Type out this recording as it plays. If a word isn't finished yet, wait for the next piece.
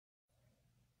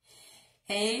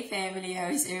Hey family, how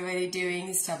is everybody doing?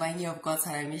 It's Tabani of God's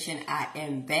Higher Mission. I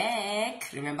am back.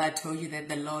 Remember I told you that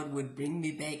the Lord would bring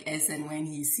me back as and when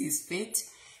He sees fit.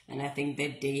 And I think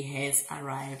that day has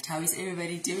arrived. How is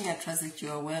everybody doing? I trust that you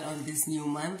are well on this new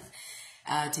month.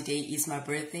 Today is my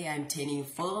birthday. I'm turning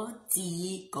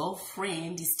 40.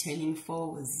 Girlfriend is turning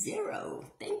 40.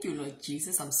 Thank you, Lord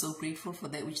Jesus. I'm so grateful for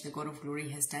that which the God of glory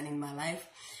has done in my life.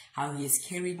 How He has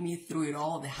carried me through it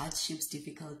all, the hardships,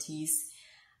 difficulties,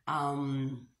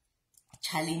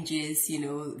 challenges, you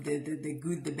know, the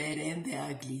good, the bad, and the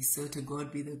ugly. So to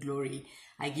God be the glory.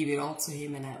 I give it all to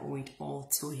Him and I owe it all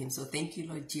to Him. So thank you,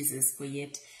 Lord Jesus, for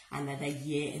yet another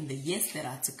year and the years that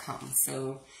are to come.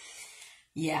 So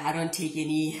yeah, I don't take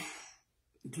any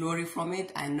glory from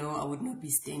it. I know I would not be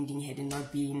standing had it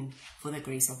not been for the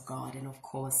grace of God and of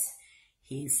course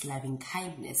His loving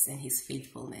kindness and His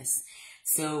faithfulness.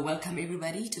 So welcome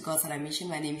everybody to God's Higher Mission.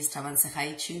 My name is Tavan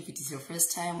Sahaichu. If it is your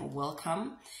first time,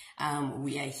 welcome.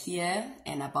 We are here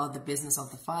and about the business of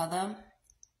the Father.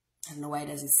 I don't know why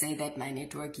does it say that my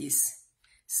network is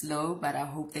slow, but I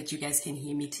hope that you guys can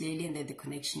hear me clearly and that the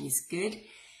connection is good.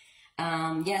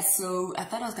 Yeah, so I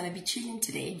thought I was going to be chilling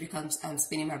today because I'm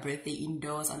spending my birthday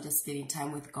indoors. I'm just spending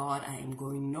time with God. I am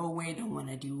going nowhere. Don't want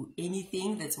to do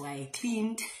anything. That's why I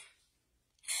cleaned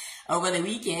over the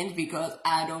weekend because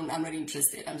I'm not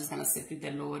interested. I'm just going to sit with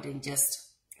the Lord and just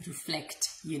reflect,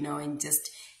 you know, and just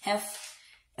have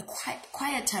a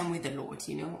quiet time with the Lord,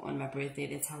 you know, on my birthday.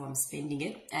 That's how I'm spending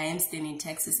it. I am still in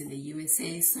Texas in the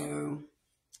USA. So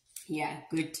yeah,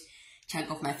 good chunk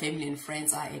of my family and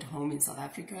friends are at home in South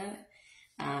Africa.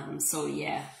 So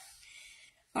yeah.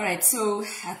 All right. So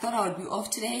I thought I would be off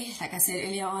today, like I said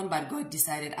earlier on, but God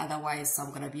decided otherwise. So I'm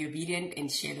going to be obedient and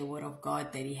share the word of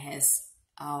God that He has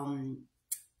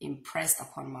impressed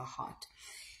upon my heart.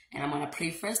 And I'm going to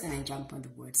pray first and then jump on the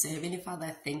word. So Heavenly Father,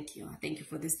 I thank you. I thank you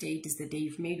for this day. It is the day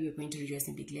you've made. We're going to rejoice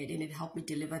and be glad in it. Help me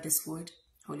deliver this word,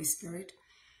 Holy Spirit,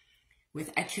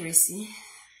 with accuracy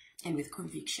and with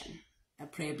conviction. I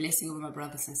pray a blessing over my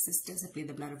brothers and sisters. I pray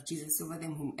the blood of Jesus over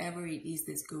them, whomever it is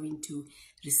that's going to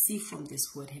receive from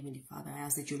this word, Heavenly Father. I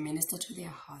ask that you minister to their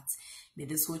hearts. May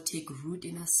this word take root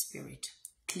in our spirit,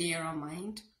 clear our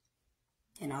mind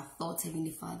and our thoughts,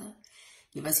 Heavenly Father.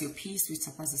 Give us your peace which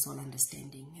surpasses all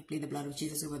understanding. I plead the blood of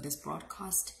Jesus over this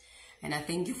broadcast. And I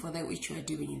thank you for that which you are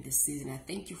doing in this season. I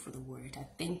thank you for the word. I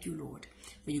thank you, Lord,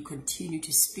 for you continue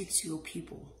to speak to your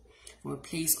people from a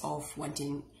place of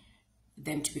wanting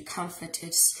them to be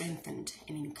comforted, strengthened,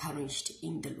 and encouraged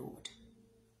in the Lord.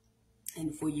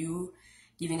 And for you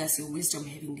giving us your wisdom,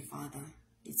 Heavenly Father.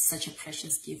 It's such a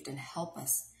precious gift, and help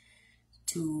us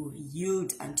to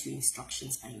yield unto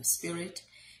instructions by your Spirit,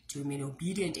 to remain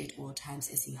obedient at all times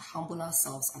as we humble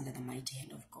ourselves under the mighty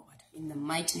hand of God. In the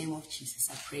mighty name of Jesus,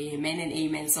 I pray, amen and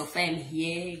amen. So fam,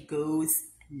 here goes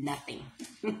nothing.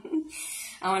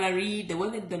 I want to read the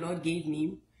word that the Lord gave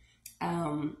me.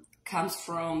 Comes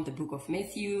from the book of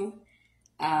Matthew,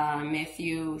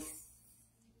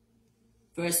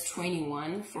 verse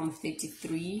 21, from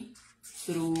 33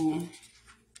 through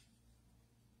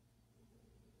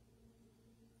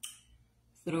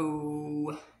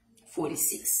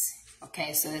 46.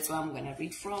 Okay, so that's where I'm going to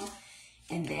read from,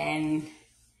 and then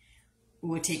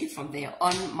we'll take it from there.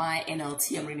 On my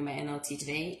NLT, I'm reading my NLT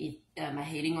today. My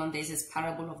heading on this is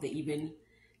Parable of the Even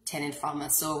Tenant Farmer.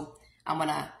 So I'm going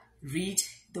to read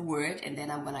the word and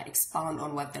then I'm going to expound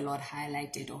on what the Lord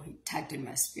highlighted or He tugged in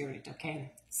my spirit.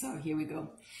 Okay, so here we go.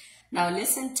 Now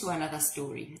listen to another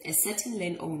story. A certain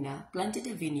landowner planted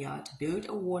a vineyard, built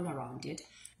a wall around it,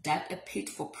 dug a pit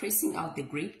for pressing out the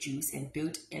grape juice, and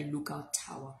built a lookout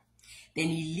tower. Then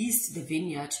he leased the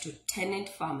vineyard to tenant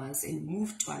farmers and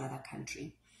moved to another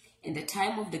country. At the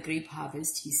time of the grape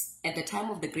harvest,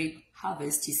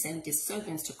 he sent his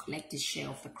servants to collect his share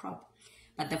of the crop.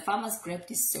 But the farmers grabbed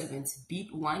his servants,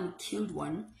 beat one, killed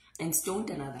one, and stoned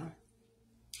another.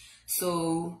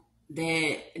 So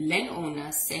the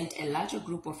landowner sent a larger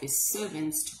group of his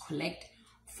servants to collect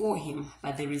for him,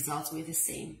 but the results were the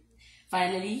same.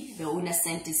 Finally, the owner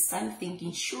sent his son,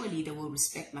 thinking, surely they will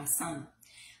respect my son.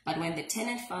 But when the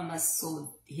tenant farmers saw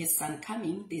his son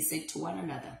coming, they said to one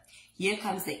another, here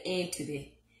comes the heir to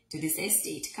this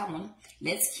estate. Come on,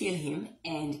 let's kill him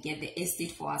and get the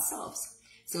estate for ourselves.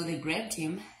 So they grabbed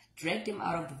him, dragged him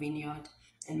out of the vineyard,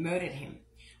 and murdered him.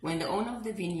 When the owner of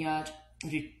the vineyard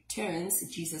returns,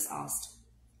 Jesus asked,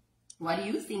 what do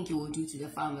you think he will do to the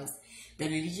farmers? The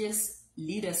religious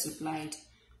leaders replied,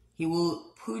 he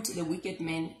will put the wicked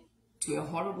man to a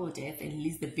horrible death and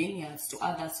lease the vineyards to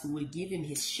others who will give him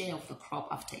his share of the crop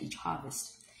after each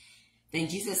harvest. Then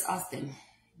Jesus asked them,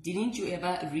 didn't you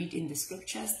ever read in the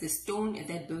scriptures, the stone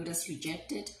that builders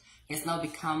rejected has now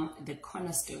become the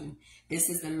cornerstone. This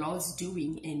is the Lord's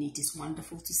doing, and it is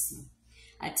wonderful to see.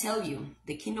 I tell you,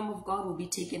 the kingdom of God will be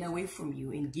taken away from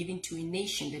you and given to a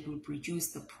nation that will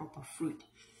produce the proper fruit.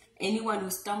 Anyone who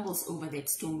stumbles over that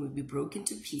stone will be broken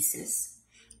to pieces,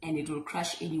 and it will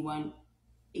crush anyone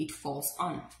it falls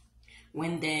on.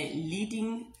 When the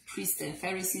leading priests and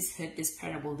Pharisees heard this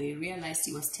parable, they realized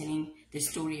he was telling the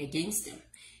story against them.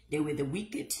 They were the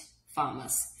wicked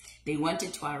farmers. They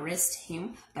wanted to arrest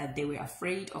him, but they were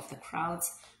afraid of the crowds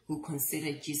who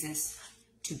considered Jesus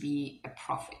to be a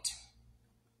prophet.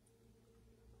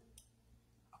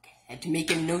 Okay, I had to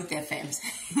make a note there, fams.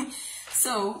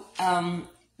 So,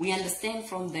 we understand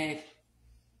from the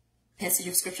passage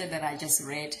of scripture that I just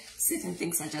read, certain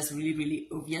things are just really, really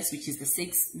obvious, which is the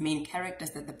 6 main characters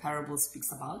that the parable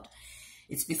speaks about.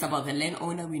 It speaks about the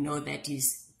landowner. We know that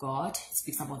is God. It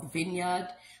speaks about the vineyard,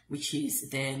 which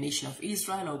is the nation of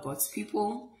Israel, or God's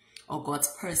people, or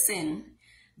God's person.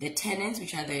 The tenants,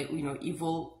 which are the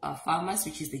evil farmers,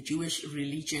 which is the Jewish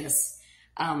religious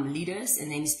leaders.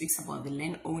 And then he speaks about the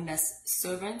landowner's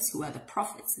servants, who are the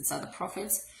prophets. These are the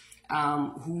prophets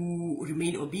who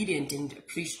remain obedient and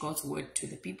preach God's word to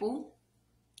the people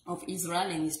of Israel.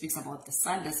 And he speaks about the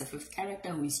Son, that's the 5th character,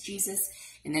 who is Jesus,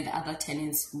 and then the other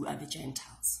tenants, who are the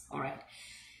Gentiles. All right.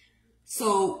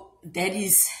 So that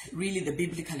is really the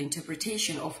biblical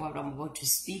interpretation of what I'm about to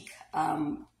speak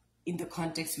in the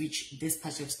context which this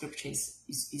passage of scripture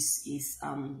is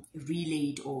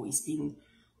relayed or is being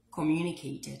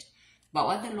communicated. But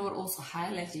what the Lord also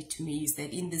highlighted to me is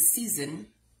that in this season,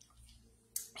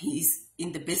 He's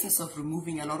in the business of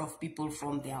removing a lot of people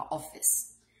from their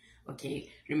office.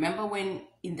 Okay, remember when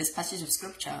in this passage of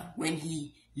scripture, when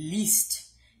he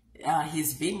leased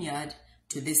his vineyard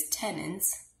to these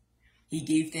tenants, he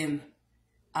gave them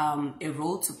a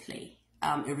role to play,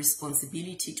 a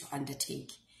responsibility to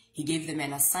undertake. He gave them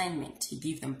an assignment. He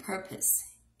gave them purpose,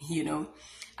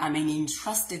 and he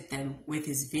entrusted them with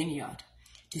his vineyard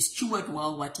to steward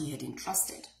well what he had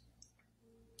entrusted.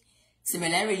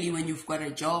 Similarly, when you've got a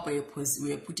job or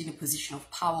we are put in a position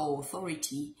of power or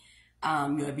authority,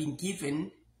 you are being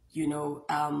given,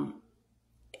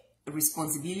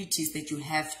 responsibilities that you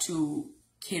have to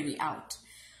carry out.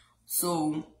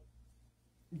 So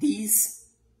these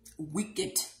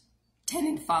wicked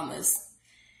tenant farmers,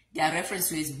 they are referred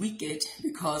to as wicked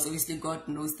because obviously God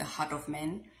knows the heart of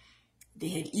man. They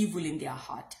had evil in their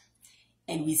heart.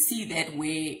 And we see that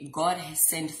where God has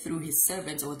sent through his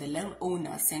servants, or the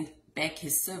landowner sent back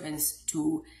his servants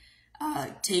to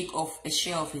take off a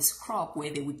share of his crop,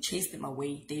 where they would chase them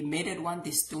away. They murdered one,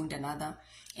 they stoned another,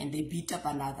 and they beat up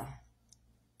another.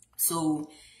 So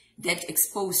that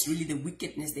exposed really the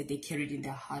wickedness that they carried in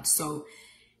their heart. So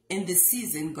in this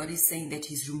season, God is saying that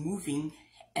he's removing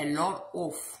a lot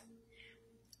of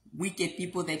wicked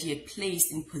people that he had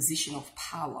placed in position of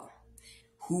power,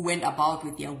 who went about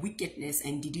with their wickedness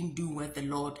and didn't do what the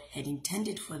Lord had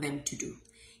intended for them to do.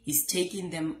 He's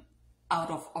taking them out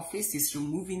of office. He's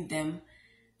removing them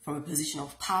from a position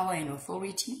of power and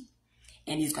authority,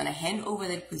 and he's going to hand over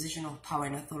that position of power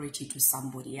and authority to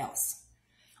somebody else,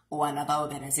 or another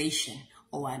organization,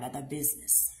 or another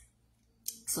business.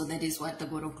 So that is what the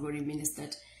God of glory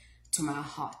ministered to my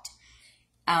heart.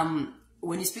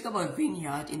 When you speak about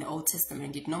vineyard in the Old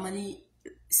Testament, it normally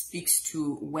speaks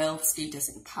to wealth, status,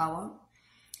 and power.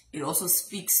 It also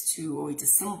speaks to, or it's a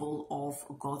symbol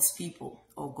of God's people,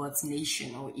 or God's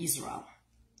nation, or Israel.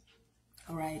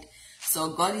 All right. So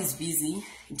God is busy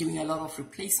doing a lot of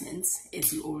replacements,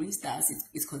 as he always does.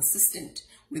 It's consistent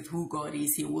with who God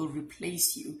is. He will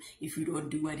replace you if you don't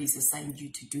do what he's assigned you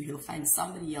to do. He'll find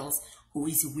somebody else who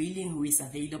is willing, who is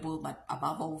available, but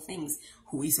above all things,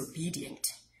 who is obedient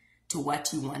to what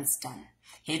he wants done.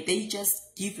 Had they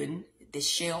just given the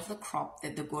share of the crop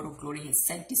that the God of glory has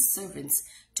sent his servants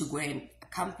to go and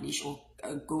accomplish, or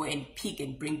go and pick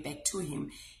and bring back to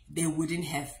him, they wouldn't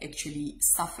have actually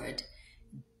suffered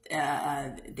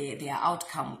their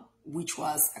outcome, which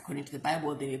was, according to the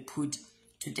Bible, they were put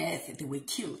to death, they were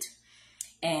killed.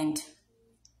 And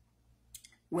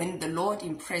when the Lord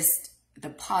impressed the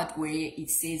part where it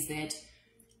says that,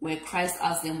 where Christ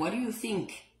asked them, what do you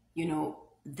think,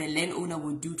 the landowner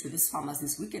would do to these farmers,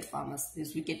 these wicked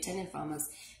tenant farmers?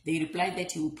 They replied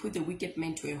that he will put the wicked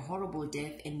man to a horrible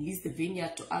death and lease the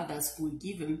vineyard to others who will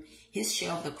give him his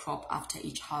share of the crop after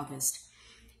each harvest.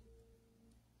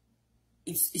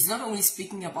 It's not only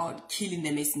speaking about killing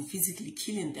them as in physically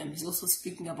killing them, he's also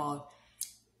speaking about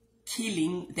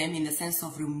killing them in the sense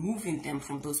of removing them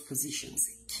from those positions,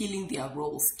 killing their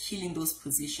roles, killing those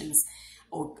positions,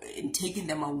 or taking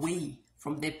them away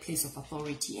from that place of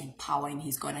authority and power, and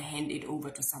he's going to hand it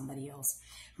over to somebody else.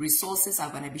 Resources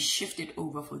are going to be shifted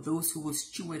over for those who will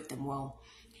steward them well.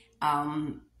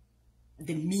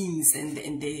 The means and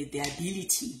the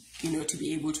ability, to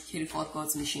be able to carry forth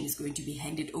God's mission is going to be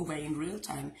handed over in real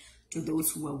time to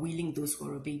those who are willing, those who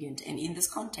are obedient. And in this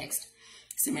context,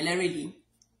 similarly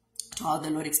to how the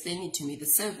Lord explained it to me, the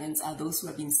servants are those who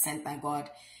have been sent by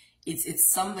God.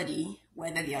 It's somebody,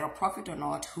 whether they are a prophet or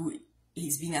not, who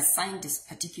is being assigned this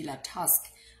particular task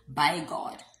by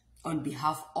God on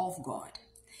behalf of God,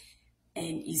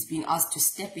 and is being asked to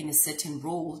step in a certain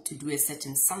role to do a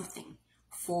certain something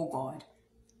for God.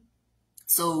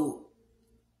 So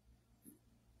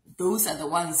those are the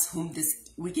ones whom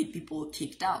these wicked people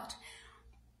kicked out.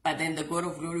 But then the God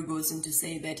of glory goes on to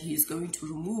say that he is going to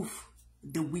remove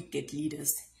the wicked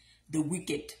leaders, the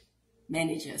wicked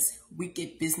managers,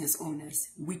 wicked business owners,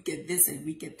 wicked this and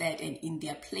wicked that, and in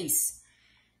their place,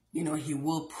 he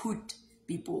will put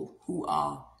people who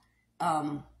are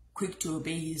quick to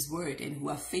obey his word and who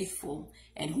are faithful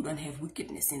and who don't have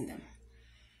wickedness in them.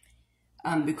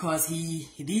 Because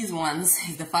these ones,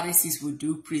 as the Pharisees would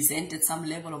do, presented some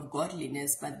level of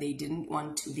godliness, but they didn't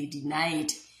want to, they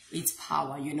denied its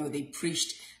power. They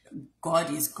preached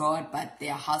God is God, but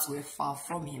their hearts were far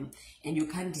from him. And you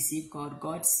can't deceive God.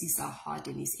 God sees our heart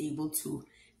and is able to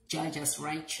judge us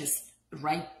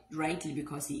rightly,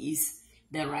 because he is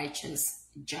the righteous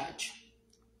judge.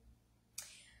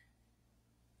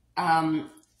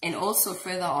 And also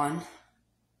further on,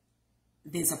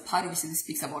 there's a part of it that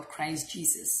speaks about Christ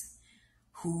Jesus,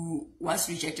 who was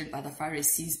rejected by the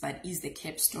Pharisees, but is the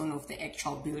capstone of the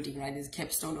actual building, right? Is the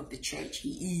capstone of the church.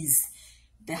 He is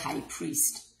the high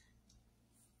priest.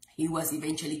 He was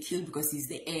eventually killed because he's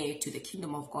the heir to the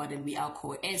kingdom of God, and we are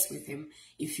co-heirs with him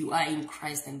if you are in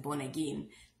Christ and born again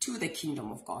to the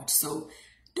kingdom of God. So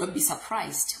don't be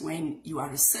surprised when you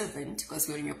are a servant, because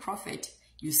when you're a prophet,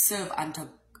 you serve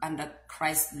under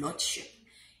Christ's lordship.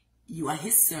 You are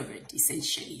his servant,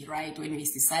 essentially, right? When you're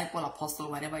his disciple, apostle,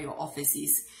 whatever your office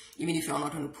is, even if you're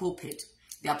not on the pulpit,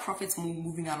 there are prophets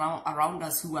moving around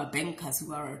us who are bankers,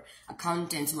 who are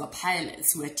accountants, who are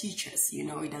pilots, who are teachers.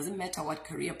 It doesn't matter what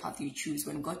career path you choose.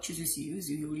 When God chooses to use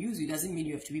you, he will use you. It doesn't mean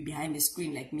you have to be behind the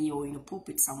screen like me or in a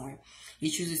pulpit somewhere. He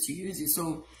chooses to use you.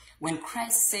 So when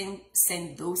Christ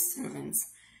sent those servants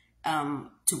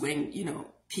to go and,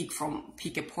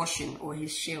 pick a portion or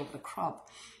his share of the crop,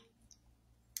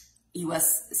 he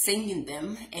was sending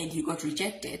them, and he got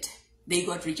rejected. They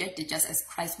got rejected just as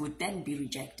Christ would then be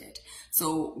rejected.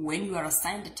 So when you are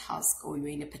assigned a task or you're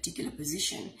in a particular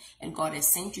position and God has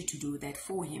sent you to do that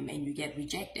for him and you get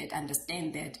rejected,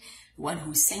 understand that the one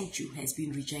who sent you has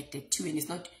been rejected too. And it's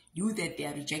not you that they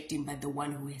are rejecting, but the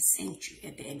one who has sent you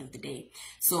at the end of the day.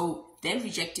 So them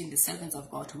rejecting the servants of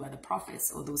God who are the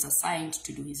prophets or those assigned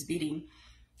to do his bidding,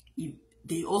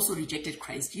 they also rejected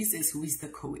Christ Jesus, who is the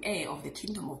co-heir of the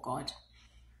kingdom of God,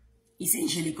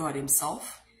 essentially God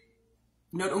himself.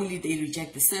 Not only they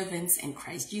reject the servants and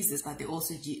Christ Jesus, but they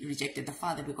also rejected the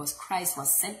Father, because Christ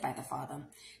was sent by the Father.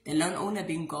 The landowner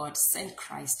being God sent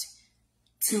Christ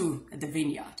to the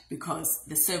vineyard because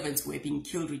the servants were being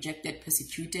killed, rejected,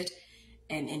 persecuted,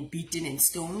 and beaten and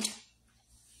stoned.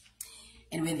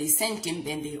 And when they sent him,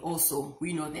 then they also,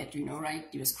 we know that, right?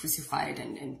 He was crucified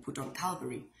and put on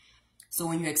Calvary. So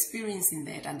when you're experiencing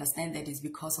that, understand that it's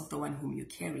because of the one whom you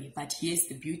carry. But here's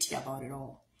the beauty about it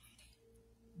all.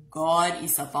 God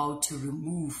is about to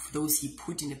remove those he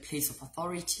put in a place of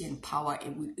authority and power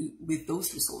with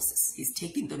those resources. He's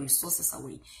taking the resources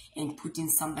away and putting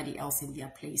somebody else in their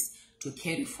place to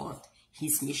carry forth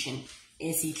his mission.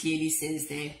 As he clearly says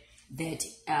there, that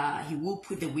he will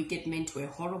put the wicked man to a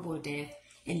horrible death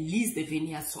and lease the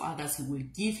vineyards to others who will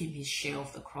give him his share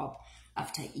of the crop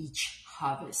after each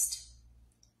harvest.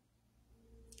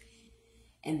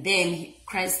 And then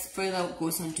Christ further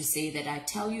goes on to say that I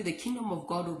tell you, the kingdom of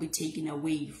God will be taken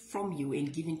away from you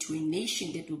and given to a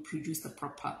nation that will produce the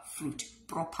proper fruit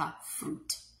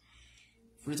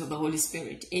of the Holy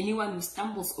Spirit. Anyone who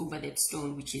stumbles over that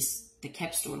stone, which is the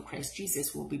capstone, Christ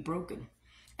Jesus, will be broken,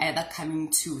 either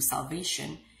coming to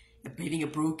salvation, having a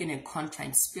broken and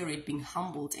contrite spirit, being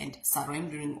humbled and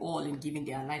surrendering all and giving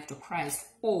their life to Christ,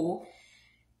 or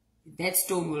that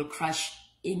stone will crush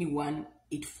anyone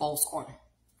it falls on,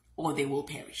 or they will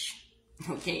perish.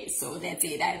 Okay, so that's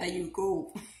it. Either you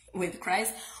go with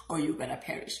Christ or you're gonna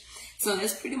perish. So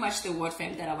that's pretty much the word,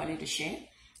 fam, that I wanted to share.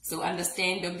 So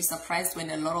understand, don't be surprised when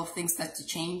a lot of things start to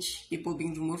change. People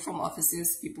being removed from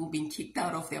offices, people being kicked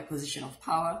out of their position of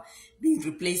power, being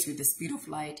replaced with the speed of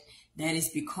light. That is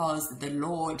because the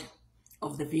Lord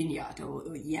of the vineyard,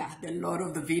 the Lord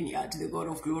of the vineyard, the God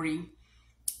of glory,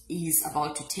 is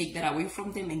about to take that away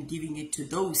from them and giving it to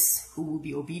those who will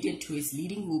be obedient to his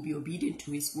leading, who will be obedient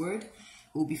to his word,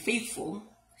 who will be faithful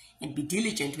and be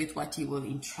diligent with what he will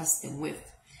entrust them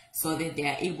with, so that they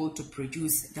are able to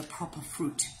produce the proper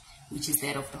fruit, which is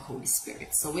that of the Holy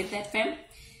Spirit. So with that, fam,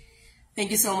 thank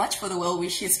you so much for the well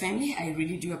wishes, family. I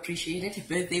really do appreciate it.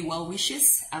 Birthday well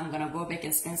wishes. I'm going to go back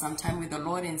and spend some time with the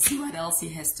Lord and see what else he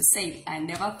has to say. I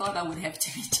never thought I would have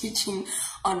to be teaching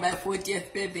on my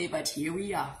 40th birthday, but here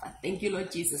we are. But thank you,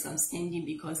 Lord Jesus. I'm standing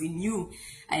because in you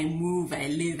I move, I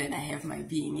live, and I have my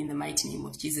being, in the mighty name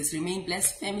of Jesus. Remain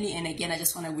blessed, family. And again, I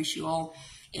just want to wish you all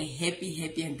a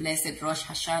happy and blessed Rosh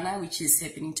Hashanah, which is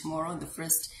happening tomorrow on the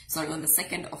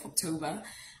 2nd of October,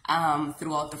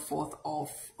 throughout the 4th of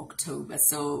October.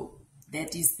 So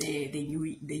that is the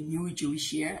new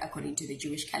Jewish year according to the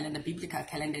Jewish calendar, biblical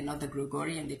calendar, not the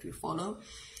Gregorian that we follow.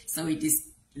 So it is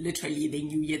literally the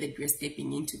new year that we're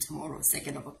stepping into tomorrow,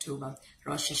 2nd of October,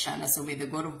 Rosh Hashanah. So may the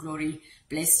God of glory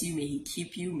bless you, may he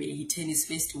keep you, may he turn his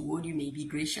face toward you, may he be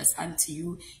gracious unto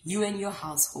you, you and your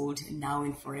household, now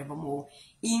and forevermore,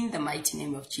 in the mighty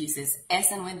name of Jesus.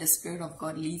 As and when the Spirit of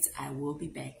God leads, I will be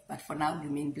back. But for now,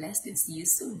 remain blessed and see you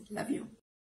soon. Love you.